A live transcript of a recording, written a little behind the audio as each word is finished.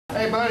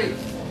Hey, buddy,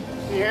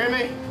 you hear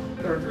me?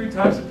 There are 3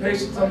 types of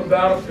patients on the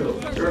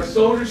battlefield. There are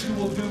soldiers who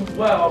will do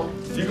well.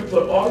 You can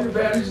put all your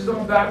bandages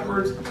on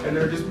backwards, and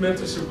they're just meant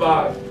to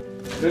survive.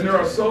 Then there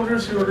are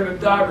soldiers who are going to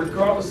die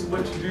regardless of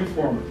what you do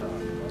for them.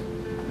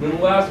 And then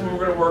the last one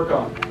we're going to work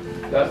on.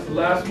 That's the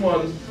last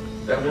one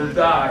that will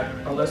die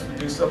unless we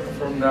do something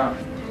for them now.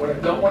 What I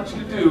don't want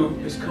you to do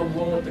is come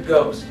home with the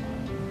ghost.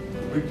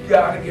 We've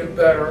got to get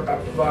better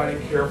at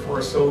providing care for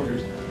our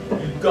soldiers.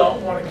 You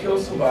don't want to kill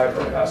somebody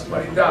or have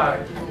somebody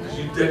die because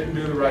you didn't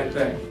do the right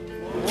thing.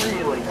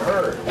 Really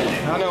hurt.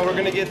 No, we're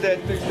gonna get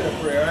that fixed up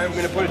for you, all right? We're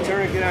gonna put a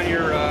tourniquet on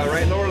your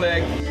right lower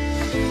leg.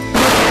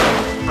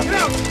 Get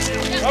out!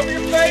 Cover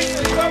your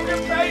faces! Cover your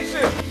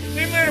faces!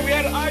 See you later. We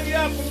had an ID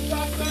out from the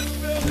top side of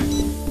the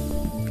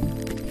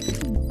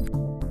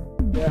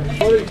building.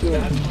 Yeah, what are you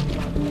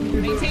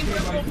doing? Maintain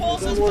peripheral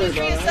pulses. Please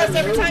reassess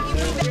every time you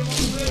move.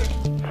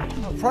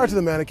 Prior to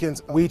the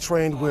mannequins, we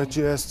trained with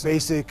just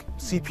basic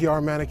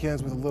CPR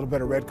mannequins with a little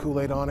bit of red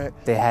Kool-Aid on it.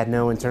 They had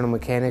no internal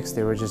mechanics,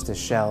 they were just a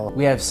shell.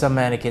 We have some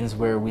mannequins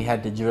where we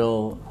had to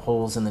drill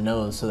holes in the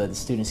nose so that the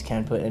students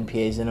can put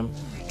NPAs in them.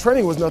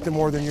 Training was nothing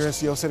more than your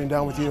NCO sitting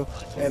down with you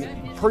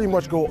and pretty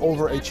much go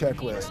over a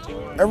checklist.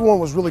 Everyone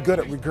was really good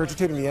at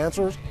regurgitating the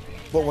answers,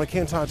 but when it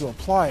came time to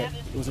apply it,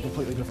 it was a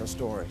completely different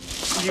story.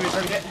 You give me a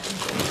tourniquet?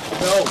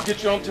 No,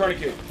 get your own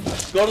tourniquet.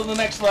 Go to the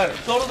next letter.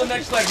 Go to the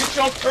next letter. Get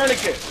your own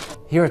tourniquet.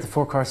 Here at the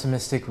Fort Carson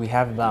Mystic, we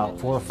have about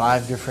 4 or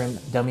 5 different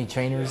dummy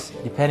trainers.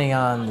 Depending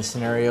on the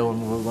scenario and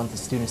what we want the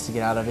students to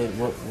get out of it,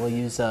 we'll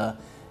use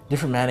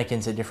different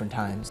mannequins at different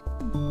times.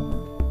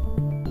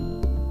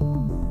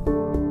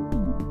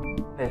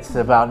 It's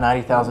about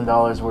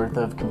 $90,000 worth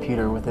of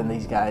computer within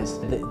these guys.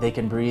 They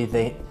can breathe.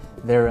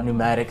 They're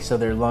pneumatic, so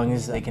their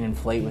lungs, they can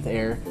inflate with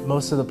air.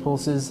 Most of the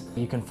pulses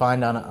you can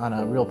find on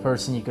a real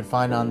person, you can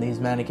find on these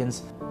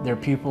mannequins. Their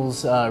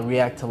pupils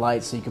react to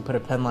light, so you can put a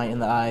pen light in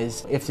the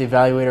eyes. If the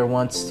evaluator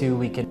wants to,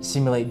 we can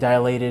simulate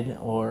dilated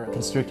or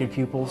constricted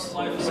pupils.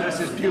 Assess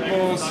his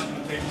pupils,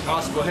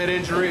 possible head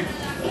injury.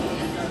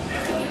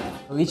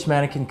 Each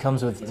mannequin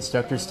comes with the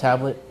instructor's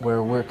tablet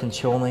where we're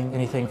controlling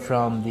anything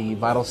from the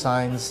vital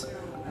signs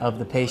of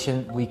the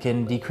patient. We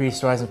can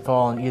decrease rise and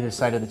fall on either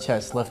side of the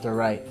chest, left or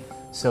right.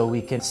 So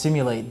we can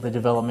simulate the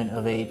development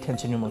of a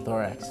tension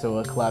pneumothorax, so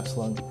a collapsed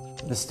lung.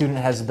 The student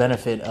has the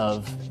benefit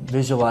of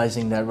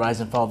visualizing that rise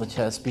and fall of the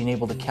chest, being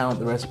able to count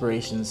the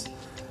respirations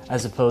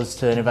as opposed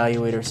to an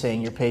evaluator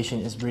saying your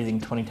patient is breathing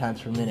 20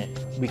 times per minute.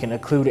 We can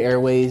occlude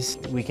airways.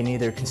 We can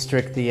either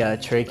constrict the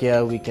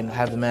trachea, we can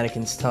have the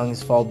mannequin's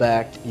tongues fall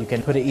back. You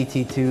can put an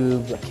ET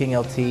tube, a King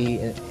LT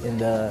in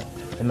the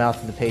mouth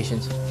of the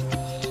patient.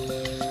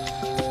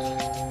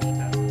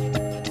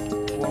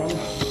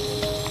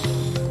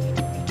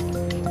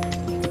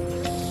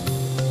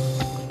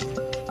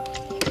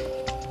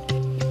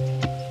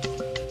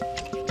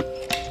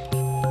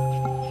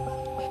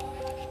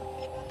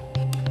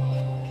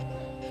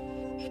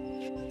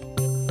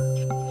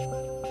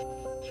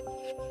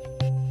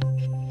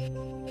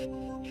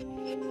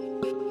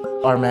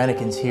 Our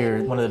mannequins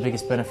here, one of the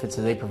biggest benefits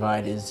that they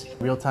provide is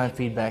real-time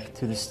feedback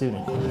to the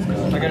student.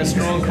 I got a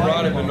strong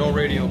carotid but no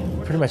radial.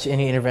 Pretty much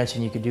any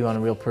intervention you could do on a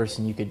real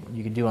person, you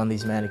could do on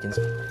these mannequins.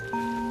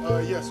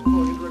 Yes,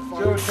 we'll go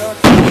indirect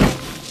fire.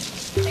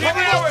 Get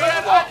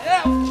out!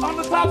 Yeah, on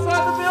the top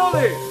side of the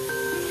building!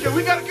 Yeah,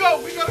 we gotta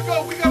go, we gotta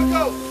go, we gotta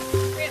go!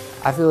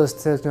 I feel this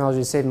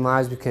technology is saving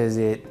lives because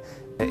it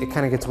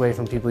kind of gets away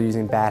from people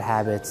using bad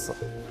habits.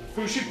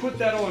 Who should put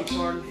that on,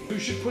 Sergeant? Who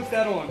should put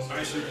that on?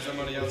 I shoot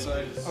somebody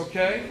outside.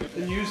 Okay,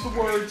 and use the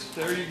words.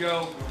 There you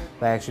go.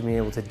 By actually being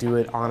able to do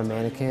it on a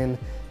mannequin,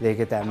 they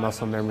get that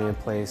muscle memory in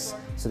place,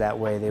 so that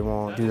way they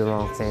won't do the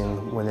wrong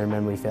thing when their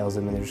memory fails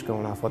them and they're just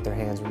going off what their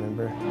hands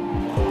remember.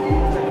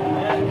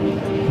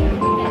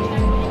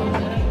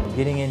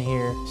 Getting in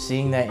here,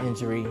 seeing that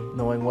injury,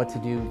 knowing what to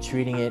do,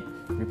 treating it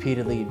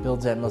repeatedly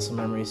builds that muscle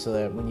memory so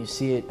that when you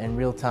see it in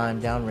real time,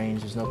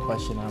 downrange, there's no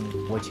question on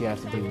what you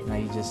have to do. Now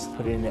you just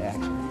put it into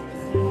action.